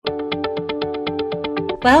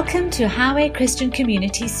Welcome to Highway Christian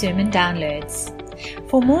Community Sermon Downloads.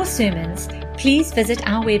 For more sermons, please visit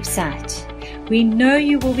our website. We know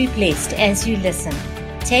you will be blessed as you listen.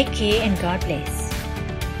 Take care and God bless.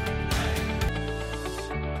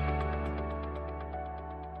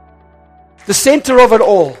 The center of it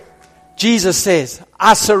all, Jesus says,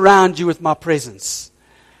 I surround you with my presence.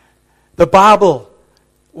 The Bible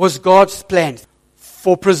was God's plan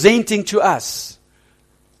for presenting to us.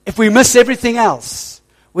 If we miss everything else,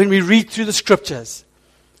 when we read through the scriptures,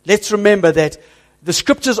 let's remember that the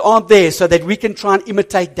scriptures aren't there so that we can try and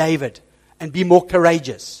imitate David and be more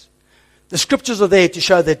courageous. The scriptures are there to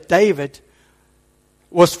show that David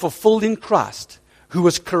was fulfilled in Christ, who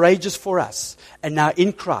was courageous for us. And now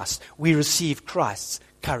in Christ, we receive Christ's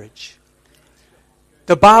courage.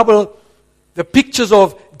 The Bible, the pictures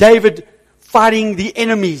of David fighting the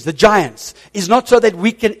enemies, the giants, is not so that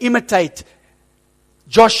we can imitate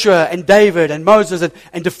Joshua and David and Moses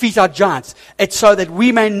and defeat our giants. It's so that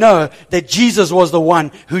we may know that Jesus was the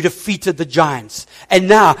one who defeated the giants. And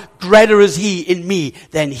now, greater is He in me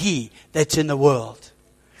than he that's in the world.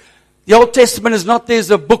 The Old Testament is not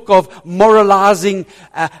there's a book of moralizing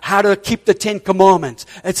how to keep the Ten Commandments.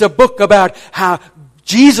 It's a book about how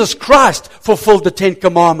Jesus Christ fulfilled the Ten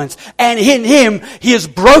Commandments. And in Him, He has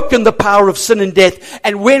broken the power of sin and death.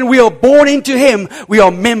 And when we are born into Him, we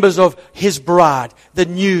are members of His bride, the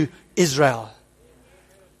new Israel.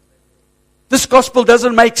 This gospel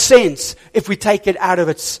doesn't make sense if we take it out of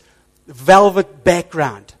its velvet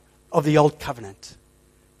background of the Old Covenant.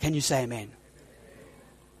 Can you say amen?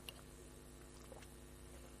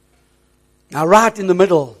 Now, right in the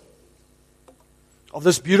middle of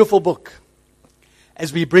this beautiful book,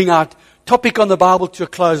 as we bring our topic on the Bible to a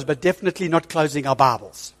close, but definitely not closing our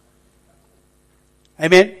Bibles.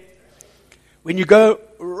 Amen? When you go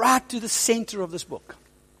right to the center of this book,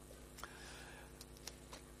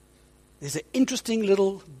 there's an interesting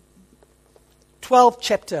little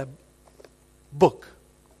 12-chapter book.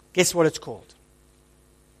 Guess what it's called?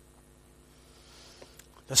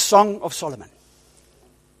 The Song of Solomon.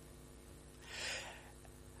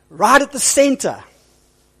 Right at the center,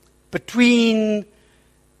 between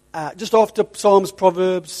just after Psalms,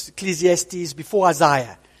 Proverbs, Ecclesiastes, before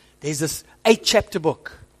Isaiah, there's this 8-chapter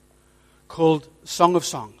book called Song of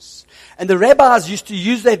Songs. And the rabbis used to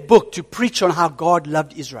use that book to preach on how God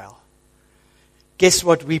loved Israel. Guess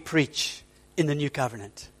what we preach in the New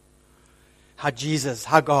Covenant? How Jesus,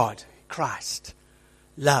 how God, Christ,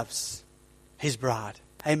 loves His bride.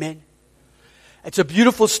 Amen? It's a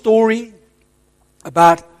beautiful story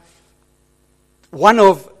about one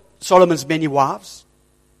of Solomon's many wives.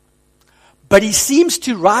 But he seems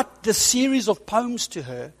to write this series of poems to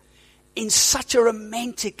her in such a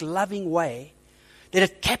romantic, loving way that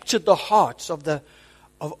it captured the hearts of the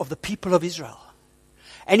people of Israel.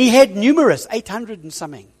 And he had numerous, 800 and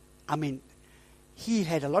something. I mean, he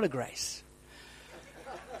had a lot of grace.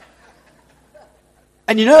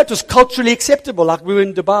 And you know, it was culturally acceptable. Like we were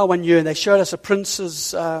in Dubai one year and they showed us a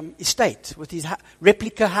prince's estate with his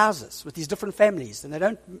replica houses, with his different families. And they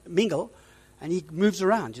don't mingle. And he moves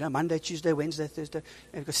around, you know, Monday, Tuesday, Wednesday, Thursday.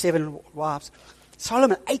 He's got 7 wives.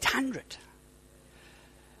 Solomon, 800.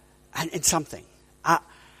 And something.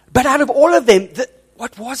 But out of all of them,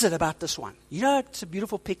 what was it about this one? You know, it's a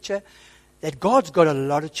beautiful picture that God's got a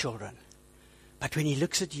lot of children. But when He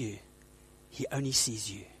looks at you, He only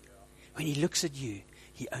sees you. When He looks at you,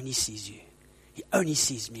 He only sees you. He only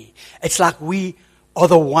sees me. It's like we are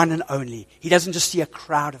the one and only. He doesn't just see a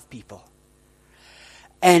crowd of people.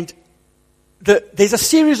 And there's a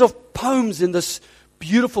series of poems in this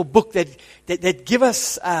beautiful book that give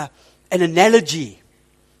us an analogy.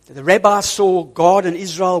 The rabbis saw God in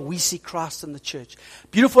Israel, we see Christ in the church.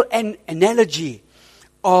 Beautiful analogy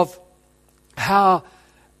of how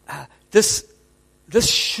this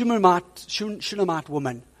Shunammite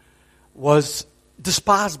woman was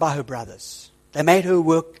despised by her brothers. They made her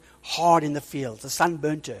work hard in the fields. The sun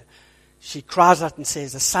burnt her. She cries out and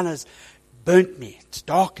says, the sun has burnt me, it's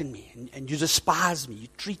darkened me, and you despise me, you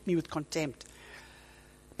treat me with contempt.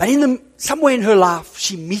 But somewhere in her life,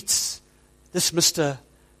 she meets this Mr.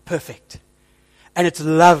 Perfect. And it's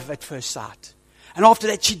love at first sight. And after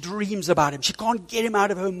that, she dreams about him. She can't get him out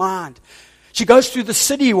of her mind. She goes through the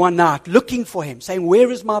city one night looking for him, saying, where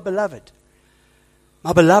is my beloved?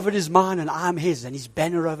 My beloved is mine and I am his, and his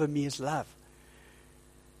banner over me is love.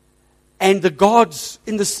 And the gods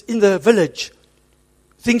in the village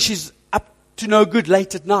think she's to no good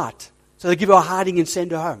late at night. So they give her a hiding and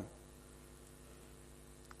send her home.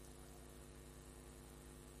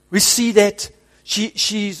 We see that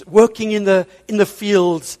she's working in the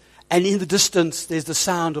fields, and in the distance there's the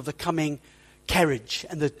sound of the coming carriage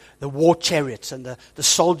and the war chariots and the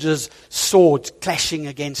soldiers' swords clashing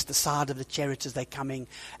against the side of the chariots as they're coming.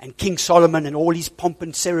 And King Solomon and all his pomp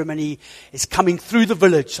and ceremony is coming through the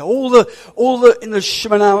village. So all the in the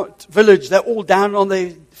Shemanah village, they're all down on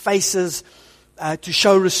their faces to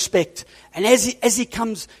show respect. And as he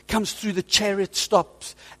comes through, the chariot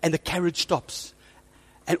stops and the carriage stops.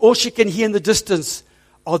 And all she can hear in the distance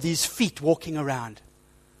are these feet walking around.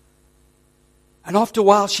 And after a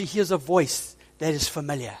while, she hears a voice that is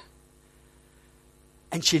familiar.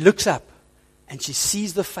 And she looks up and she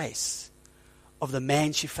sees the face of the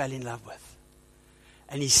man she fell in love with.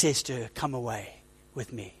 And he says to her, "Come away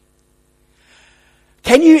with me."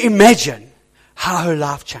 Can you imagine how her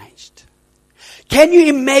life changed? Can you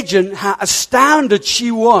imagine how astounded she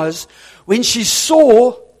was when she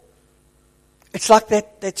saw, it's like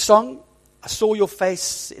that song, "I saw your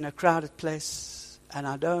face in a crowded place, and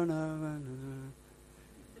I don't know."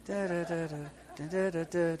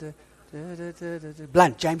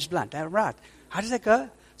 Blunt, James Blunt, right. How does that go?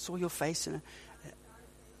 Saw your face in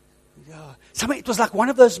it was like one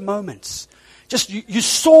of those moments. Just you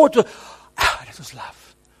saw it, that was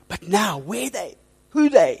love. But now, where they? Who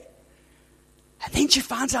they? And then she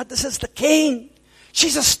finds out this is the king.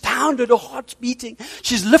 She's astounded, her heart's beating.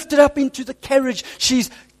 She's lifted up into the carriage. She's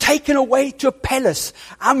taken away to a palace.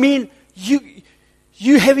 I mean,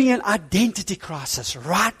 you having an identity crisis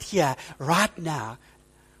right here, right now.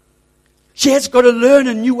 She has got to learn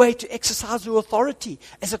a new way to exercise her authority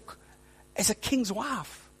as a king's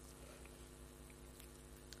wife.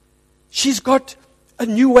 She's got a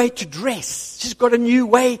new way to dress. She's got a new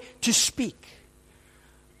way to speak.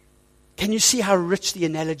 Can you see how rich the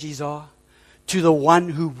analogies are? To the one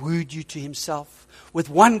who wooed you to himself with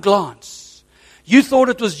one glance. You thought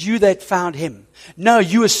it was you that found him. No,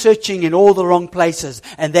 you were searching in all the wrong places,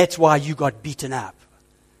 and that's why you got beaten up.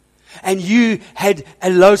 And you had a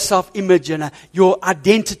low self-image, and your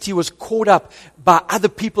identity was caught up by other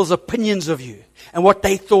people's opinions of you and what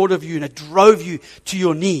they thought of you, and it drove you to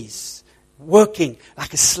your knees, working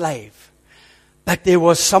like a slave. But there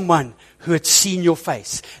was someone who had seen your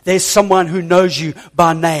face. There's someone who knows you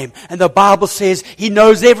by name. And the Bible says he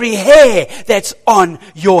knows every hair that's on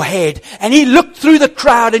your head. And he looked through the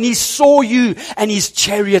crowd and he saw you, and his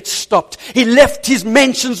chariot stopped. He left his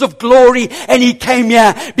mansions of glory and he came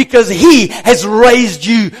here because he has raised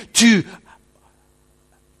you to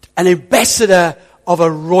an ambassador of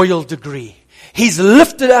a royal degree. He's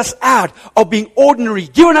lifted us out of being ordinary,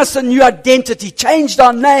 given us a new identity, changed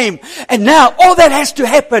our name. And now all that has to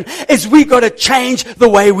happen is we got to change the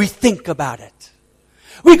way we think about it.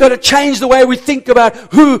 We got to change the way we think about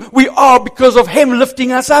who we are because of him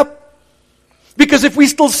lifting us up. Because if we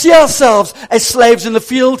still see ourselves as slaves in the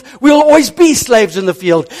field, we'll always be slaves in the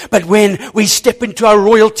field. But when we step into our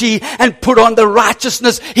royalty and put on the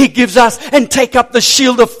righteousness he gives us and take up the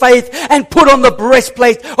shield of faith and put on the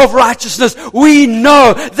breastplate of righteousness, we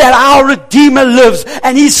know that our Redeemer lives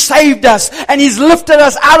and he's saved us and he's lifted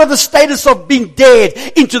us out of the status of being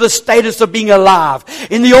dead into the status of being alive.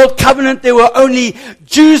 In the old covenant, there were only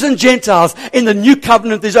Jews and Gentiles. In the new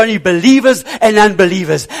covenant, there's only believers and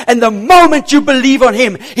unbelievers. And the moment you believe on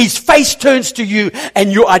him, his face turns to you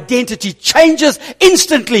and your identity changes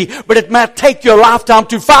instantly. But it might take your lifetime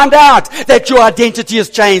to find out that your identity has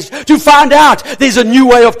changed, to find out there's a new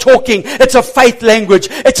way of talking. It's a faith language.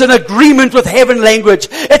 It's an agreement with heaven language.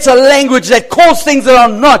 It's a language that calls things that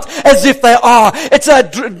are not as if they are. It's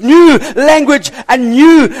a new language, a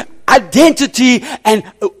new identity, and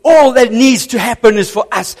all that needs to happen is for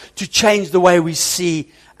us to change the way we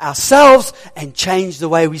see ourselves and change the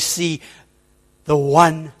way we see the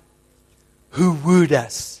one who wooed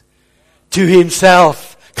us to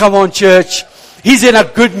himself. Come on, church. He's in a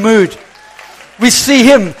good mood. We see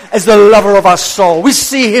him as the lover of our soul. We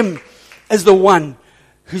see him as the one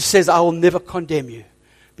who says, I will never condemn you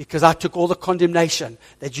because I took all the condemnation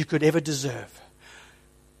that you could ever deserve.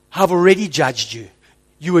 I've already judged you.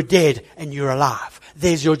 You were dead and you're alive.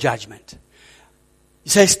 There's your judgment. You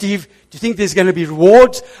say, Steve, do you think there's going to be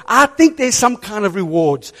rewards? I think there's some kind of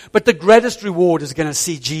rewards. But the greatest reward is going to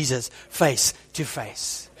see Jesus face to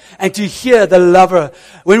face. And to hear the lover.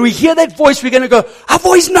 When we hear that voice, we're going to go, I've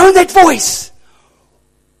always known that voice.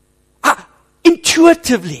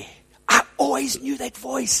 Intuitively. I always knew that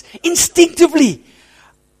voice. Instinctively.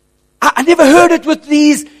 I never heard it with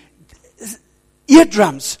these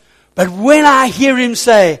eardrums. But when I hear him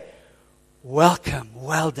say, welcome,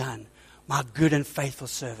 well done, my good and faithful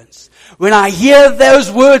servants. When I hear those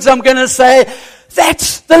words, I'm going to say,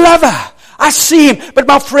 that's the lover. I see him. But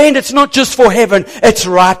my friend, it's not just for heaven. It's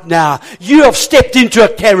right now. You have stepped into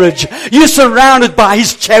a carriage. You're surrounded by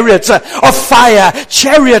his chariots of fire,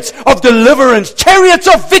 chariots of deliverance, chariots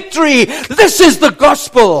of victory. This is the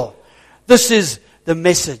gospel. This is the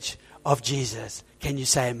message of Jesus. Can you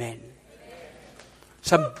say amen?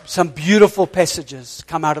 Some beautiful passages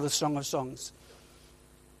come out of the Song of Songs.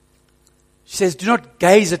 She says, do not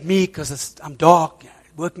gaze at me because I'm dark,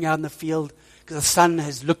 working out in the field, because the sun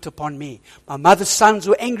has looked upon me. My mother's sons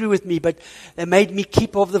were angry with me, but they made me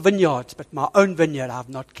keep of the vineyards, but my own vineyard I have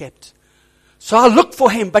not kept. So I looked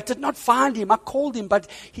for him, but did not find him. I called him, but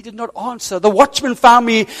he did not answer. The watchmen found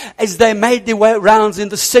me as they made their rounds in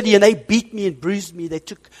the city, and they beat me and bruised me. They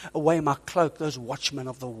took away my cloak, those watchmen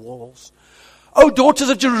of the walls. O daughters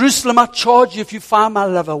of Jerusalem, I charge you, if you find my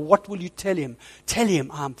lover, what will you tell him? Tell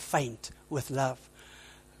him I'm faint with love.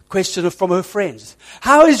 Question from her friends.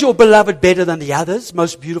 How is your beloved better than the others,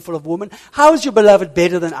 most beautiful of women? How is your beloved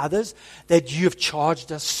better than others, that you have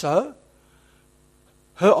charged us so?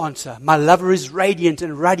 Her answer, my lover is radiant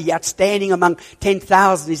and ruddy, outstanding among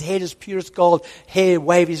 10,000. His head is pure as gold, hair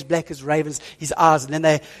wavy as black as ravens, his eyes. And then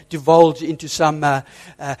they divulge into some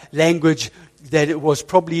language that it was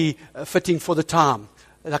probably fitting for the time.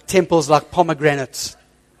 Like temples like pomegranates.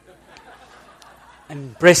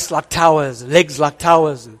 And breasts like towers, legs like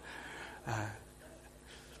towers.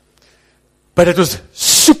 But it was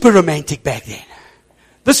super romantic back then.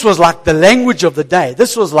 This was like the language of the day.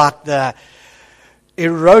 This was like the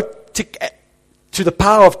erotic to the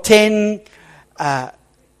power of 10.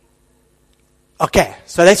 Okay,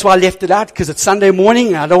 so that's why I left it out, because it's Sunday morning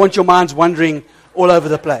and I don't want your minds wandering all over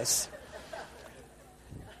the place.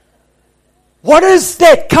 What is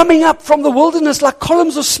that coming up from the wilderness like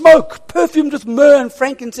columns of smoke, perfumed with myrrh and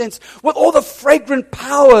frankincense, with all the fragrant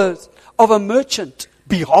powers of a merchant?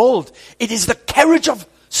 Behold, it is the carriage of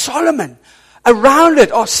Solomon. Around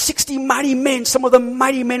it are 60 mighty men, some of the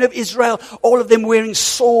mighty men of Israel, all of them wearing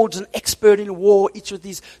swords and expert in war, each with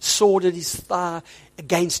his sword at his thigh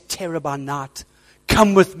against terror by night.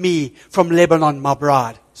 Come with me from Lebanon, my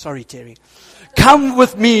bride. Sorry, Terry. Come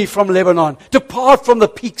with me from Lebanon. Depart from the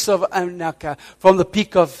peaks of Anaka, from the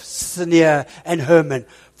peak of Sinir and Hermon,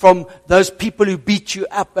 from those people who beat you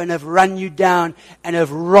up and have run you down and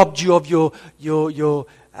have robbed you of your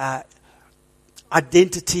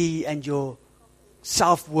identity and your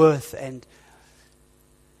self-worth, and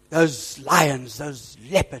those lions, those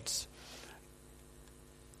leopards.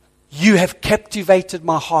 You have captivated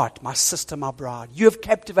my heart, my sister, my bride. You have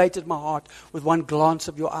captivated my heart with one glance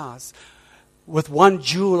of your eyes, with one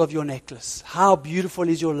jewel of your necklace. How beautiful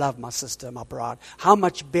is your love, my sister, my bride. How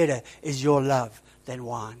much better is your love than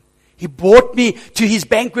wine. He brought me to his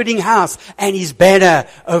banqueting house, and his banner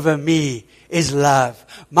over me is love.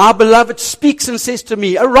 My beloved speaks and says to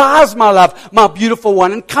me, arise, my love, my beautiful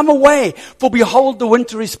one, and come away. For behold, the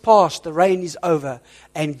winter is past, the rain is over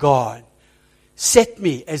and gone. Set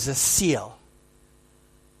me as a seal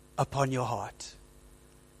upon your heart.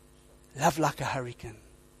 Love like a hurricane.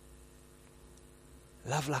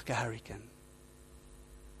 Love like a hurricane.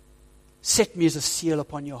 Set me as a seal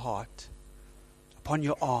upon your heart, upon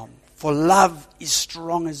your arm. For love is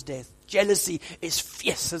strong as death. Jealousy is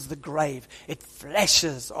fierce as the grave. It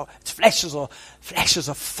flashes of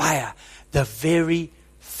fire. The very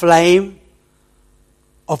flame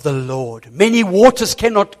of the Lord. Many waters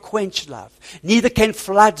cannot quench love. Neither can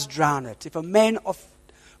floods drown it. If a man offered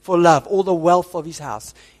for love all the wealth of his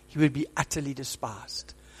house, he would be utterly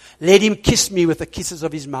despised. Let him kiss me with the kisses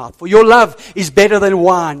of his mouth. For your love is better than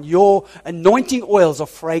wine. Your anointing oils are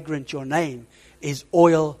fragrant. Your name is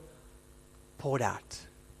oil poured out.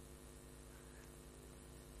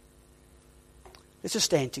 Let's just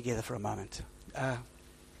stand together for a moment.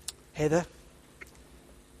 Heather.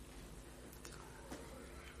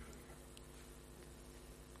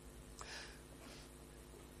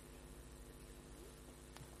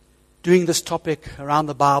 Doing this topic around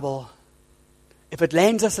the Bible, if it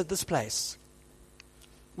lands us at this place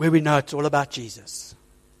where we know it's all about Jesus,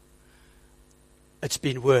 it's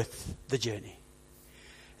been worth the journey.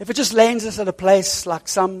 If it just lands us at a place like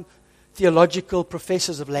some theological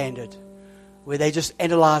professors have landed, where they just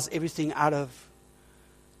analyze everything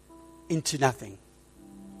into nothing,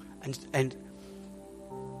 and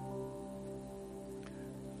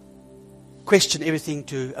question everything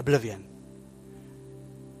to oblivion,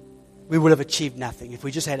 we would have achieved nothing if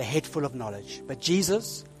we just had a head full of knowledge. But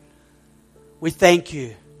Jesus, we thank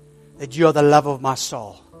you that you are the love of my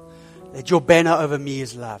soul, that your banner over me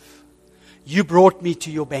is love. You brought me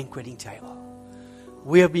to your banqueting table.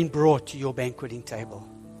 We have been brought to your banqueting table.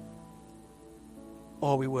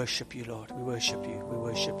 Oh, we worship you, Lord. We worship you. We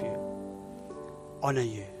worship you. honor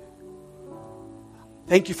you.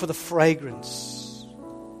 Thank you for the fragrance.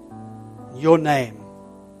 Your name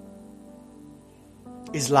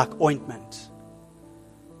is like ointment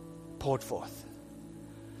poured forth.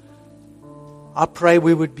 I pray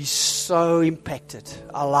we would be so impacted.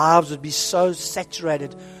 Our lives would be so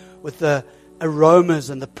saturated with the aromas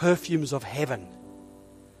and the perfumes of heaven,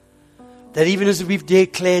 that even as we've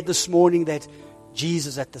declared this morning that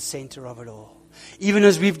Jesus is at the center of it all, even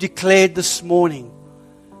as we've declared this morning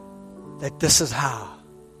that this is how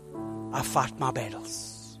I fight my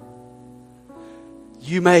battles,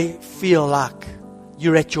 you may feel like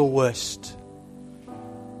you're at your worst.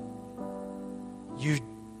 You're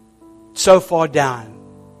so far down,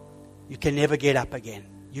 you can never get up again.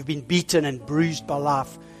 You've been beaten and bruised by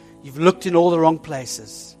life. You've looked in all the wrong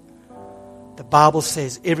places. The Bible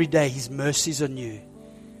says every day His mercies are new.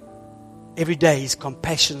 Every day His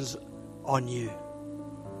compassions are new.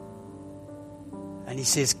 And He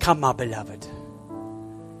says, come, my beloved.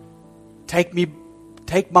 Take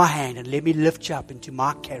my hand and let me lift you up into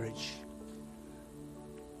my carriage.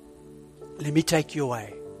 Let me take you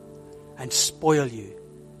away and spoil you.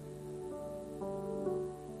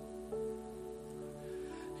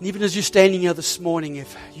 And even as you're standing here this morning,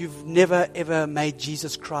 if you've never ever made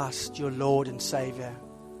Jesus Christ your Lord and Savior,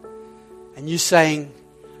 and you're saying,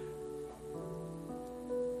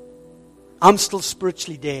 I'm still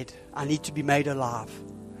spiritually dead, I need to be made alive,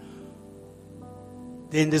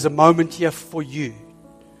 then there's a moment here for you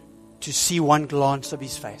to see one glance of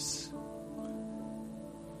His face.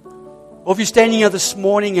 Or if you're standing here this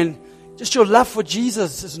morning and just your love for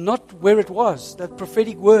Jesus is not where it was. That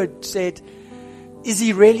prophetic word said, is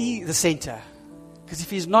He really the center? Because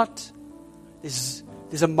if He's not, there's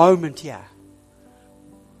a moment here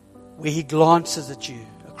where He glances at you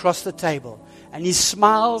across the table and He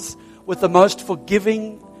smiles with the most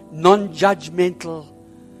forgiving, non-judgmental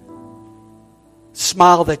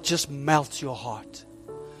smile that just melts your heart.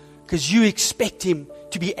 Because you expect Him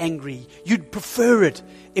to be angry. You'd prefer it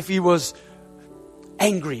if He was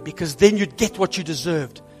angry, because then you'd get what you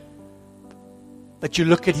deserved. But you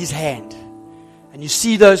look at His hand and you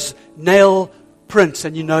see those nail prints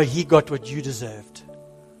and you know He got what you deserved.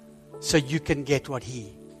 So you can get what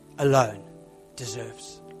He alone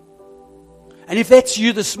deserves. And if that's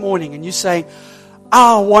you this morning and you're saying,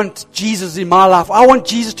 I want Jesus in my life, I want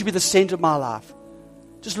Jesus to be the center of my life,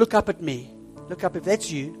 just look up at me. Look up if that's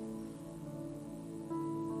you.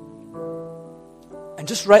 And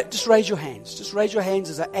just raise your hands. Just raise your hands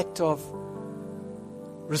as an act of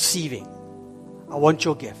receiving. I want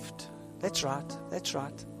your gift. That's right. That's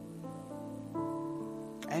right.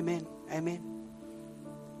 Amen. Amen.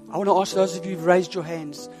 I want to ask those of you who've raised your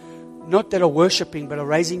hands, not that are worshiping, but are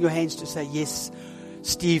raising your hands to say, yes,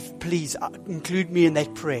 Steve, please include me in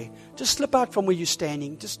that prayer. Just slip out from where you're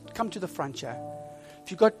standing. Just come to the front here. If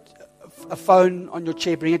you've got a phone on your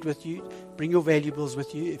chair, bring it with you. Bring your valuables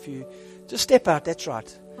with you. If you just step out, that's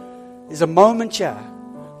right. There's a moment here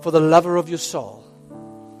for the lover of your soul.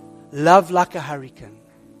 Love like a hurricane.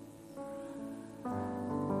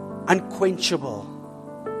 Unquenchable.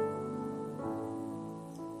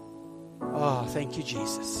 Oh, thank you,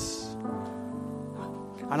 Jesus.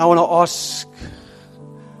 And I want to ask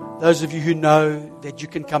those of you who know that you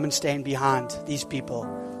can come and stand behind these people.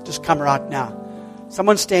 Just come right now.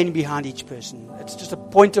 Someone standing behind each person. It's just a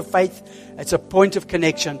point of faith. It's a point of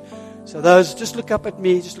connection. So those, just look up at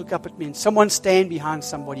me. Just look up at me. And someone stand behind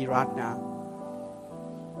somebody right now.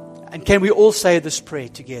 And can we all say this prayer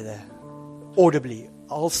together? Audibly.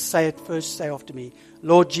 I'll say it first. Say after me.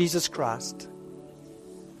 Lord Jesus Christ,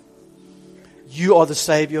 You are the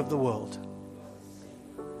Savior of the world.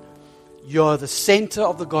 You are the center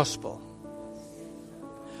of the gospel.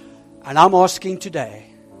 And I'm asking today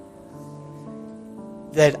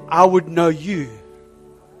that I would know You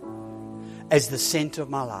as the center of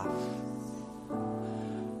my life.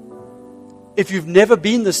 If you've never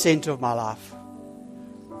been the center of my life,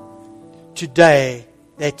 today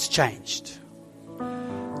that's changed.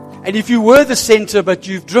 And if you were the center but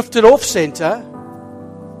you've drifted off center,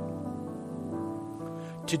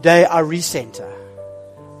 today I recenter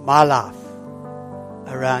my life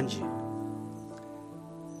around You.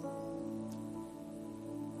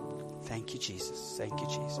 Thank You, Jesus. Thank You,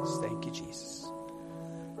 Jesus. Thank You, Jesus.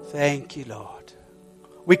 Thank You, Lord.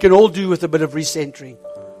 We can all do with a bit of recentering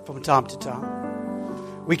from time to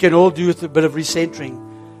time. We can all do with a bit of recentering.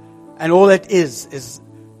 And all that is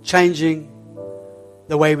changing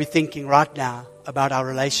the way we're thinking right now about our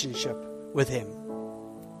relationship with Him.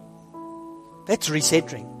 That's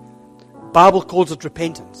recentering. The Bible calls it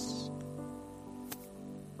repentance.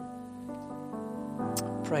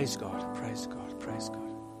 Praise God, praise God, praise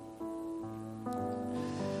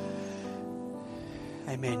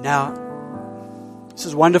Amen. Now, this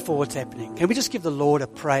is wonderful what's happening. Can we just give the Lord a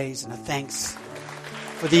praise and a thanks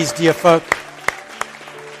for these dear folk?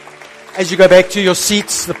 As you go back to your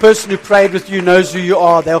seats, the person who prayed with you knows who you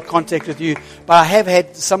are. They'll contact with you. But I have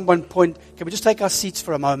had someone point, can we just take our seats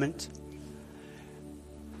for a moment?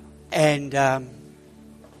 And are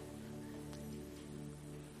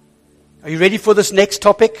you ready for this next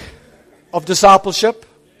topic of discipleship?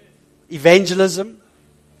 Evangelism,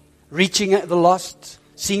 reaching the lost,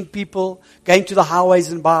 seeing people, going to the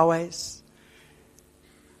highways and byways.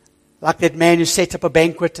 Like that man who set up a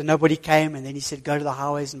banquet and nobody came, and then he said, go to the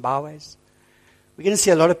highways and byways. We're going to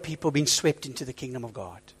see a lot of people being swept into the kingdom of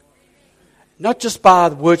God. Not just by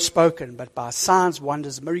the word spoken, but by signs,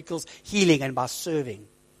 wonders, miracles, healing, and by serving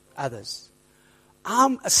others.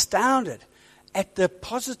 I'm astounded at the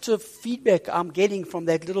positive feedback I'm getting from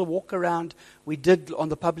that little walk around we did on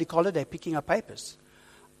the public holiday picking up papers.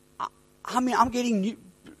 I mean, I'm getting new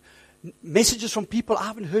messages from people I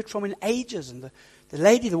haven't heard from in ages. And the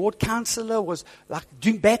lady, the ward councillor, was like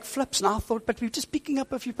doing backflips. And I thought, but we're just picking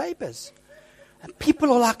up a few papers. And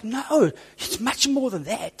people are like, no, it's much more than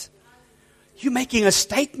that. You're making a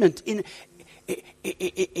statement in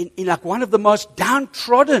like one of the most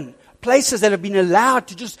downtrodden places that have been allowed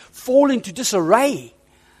to just fall into disarray.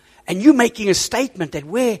 And you're making a statement that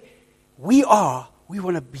where we are, we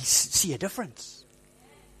want to see a difference.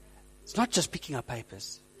 It's not just picking up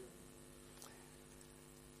papers.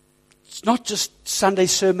 It's not just Sunday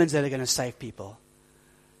sermons that are going to save people.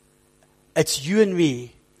 It's you and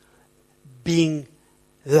me being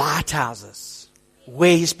lighthouses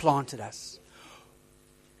where He's planted us.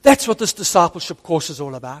 That's what this discipleship course is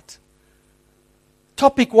all about.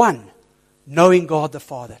 Topic 1, knowing God the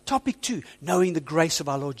Father. Topic 2, knowing the grace of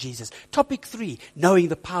our Lord Jesus. Topic 3, knowing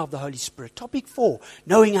the power of the Holy Spirit. Topic 4,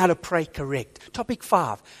 knowing how to pray correct. Topic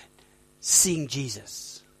 5, seeing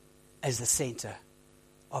Jesus as the center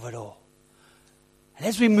of it all. And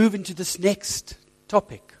as we move into this next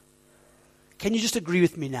topic, can you just agree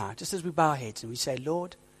with me now, just as we bow our heads and we say,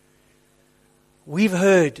 Lord, we've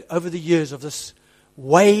heard over the years of this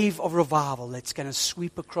wave of revival that's going to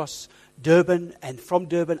sweep across Durban and from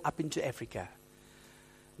Durban up into Africa.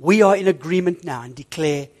 We are in agreement now and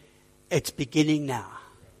declare it's beginning now.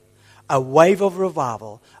 A wave of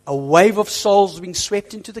revival, a wave of souls being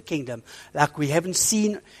swept into the kingdom like we haven't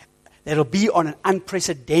seen, that'll be on an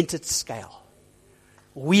unprecedented scale.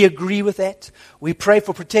 We agree with that. We pray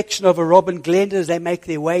for protection over Rob and Glenda as they make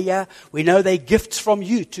their way here. We know they're gifts from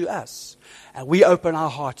you to us. And we open our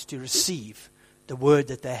hearts to receive the word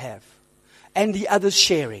that they have. And the others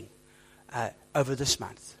sharing over this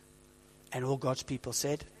month. And all God's people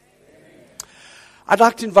said. I'd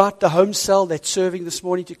like to invite the home cell that's serving this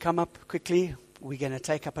morning to come up quickly. We're going to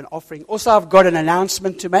take up an offering. Also, I've got an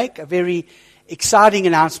announcement to make, a very exciting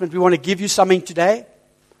announcement. We want to give you something today.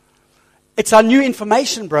 It's our new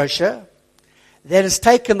information brochure that has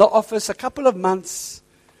taken the office a couple of months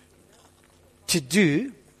to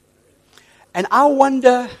do. And I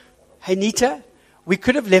wonder, hey Nita, we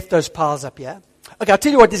could have left those piles up here. Okay, I'll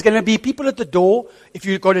tell you what, there's going to be people at the door if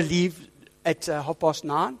you've got to leave at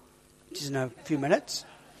 9:30, which is in a few minutes.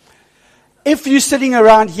 If you're sitting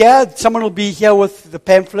around here, someone will be here with the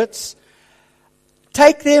pamphlets.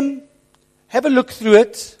 Take them, have a look through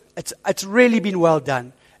it. It's really been well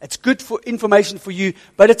done. It's good for information for you,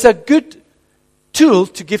 but it's a good tool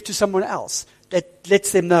to give to someone else that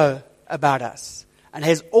lets them know about us and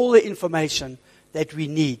has all the information that we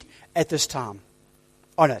need at this time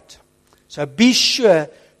on it. So be sure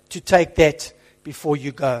to take that before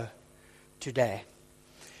you go today.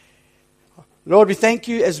 Lord, we thank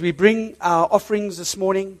you as we bring our offerings this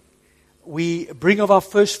morning. We bring of our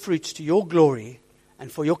first fruits to your glory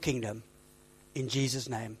and for your kingdom. In Jesus'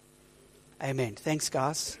 name. Amen. Thanks,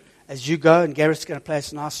 guys. As you go, and Gareth's going to play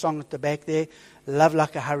us a nice song at the back there, Love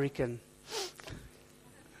Like a Hurricane.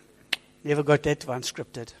 Never got that one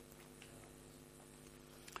scripted.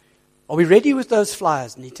 Are we ready with those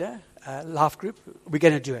flyers, Nita? Life group? We're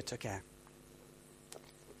going to do it, okay.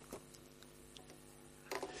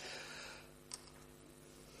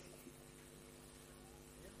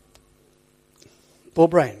 Paul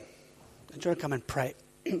Brain, don't you want to come and pray?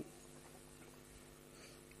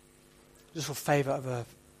 Just for favor over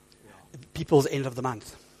people's end of the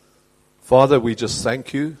month. Father, we just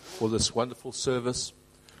thank you for this wonderful service.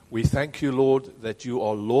 We thank you, Lord, that you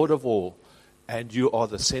are Lord of all and you are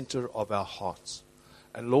the center of our hearts.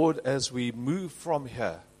 And Lord, as we move from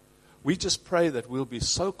here, we just pray that we'll be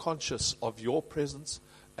so conscious of your presence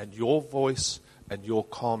and your voice and your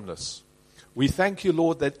calmness. We thank you,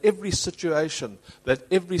 Lord, that every situation, that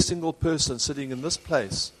every single person sitting in this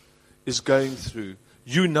place is going through,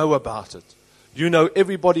 You know about it. You know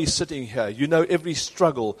everybody sitting here. You know every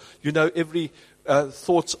struggle. You know every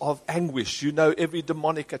thoughts of anguish. You know every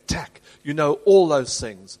demonic attack. You know all those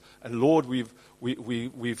things. And Lord,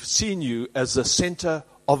 we've seen you as the center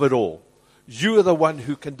of it all. You are the one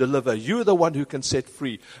who can deliver. You are the one who can set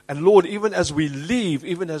free. And Lord, even as we leave,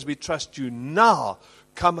 even as we trust you now,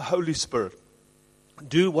 come Holy Spirit.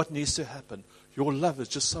 Do what needs to happen. Your love is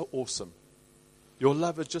just so awesome. Your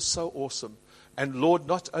love is just so awesome. And Lord,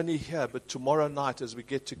 not only here, but tomorrow night as we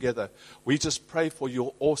get together, we just pray for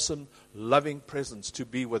your awesome, loving presence to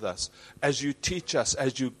be with us. As you teach us,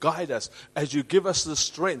 as you guide us, as you give us the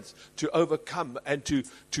strength to overcome and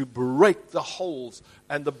to break the holes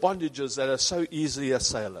and the bondages that are so easily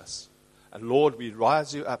assail us. And Lord, we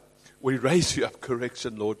raise you up. We raise you up,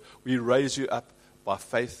 correction, Lord. We raise you up by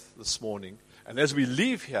faith this morning. And as we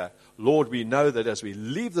leave here, Lord, we know that as we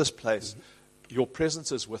leave this place, your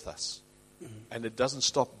presence is with us. And it doesn't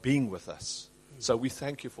stop being with us. So we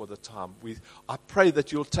thank you for the time. I pray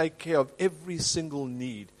that you'll take care of every single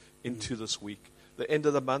need into this week. The end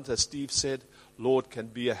of the month, as Steve said, Lord, can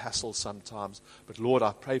be a hassle sometimes. But Lord,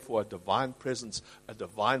 I pray for a divine presence, a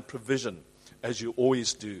divine provision, as you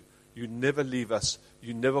always do. You never leave us.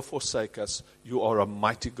 You never forsake us. You are a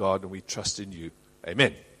mighty God, and we trust in you.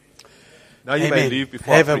 Amen. Now you may leave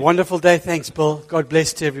before Have a wonderful day. Thanks, Bill. God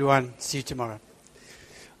bless to everyone. See you tomorrow.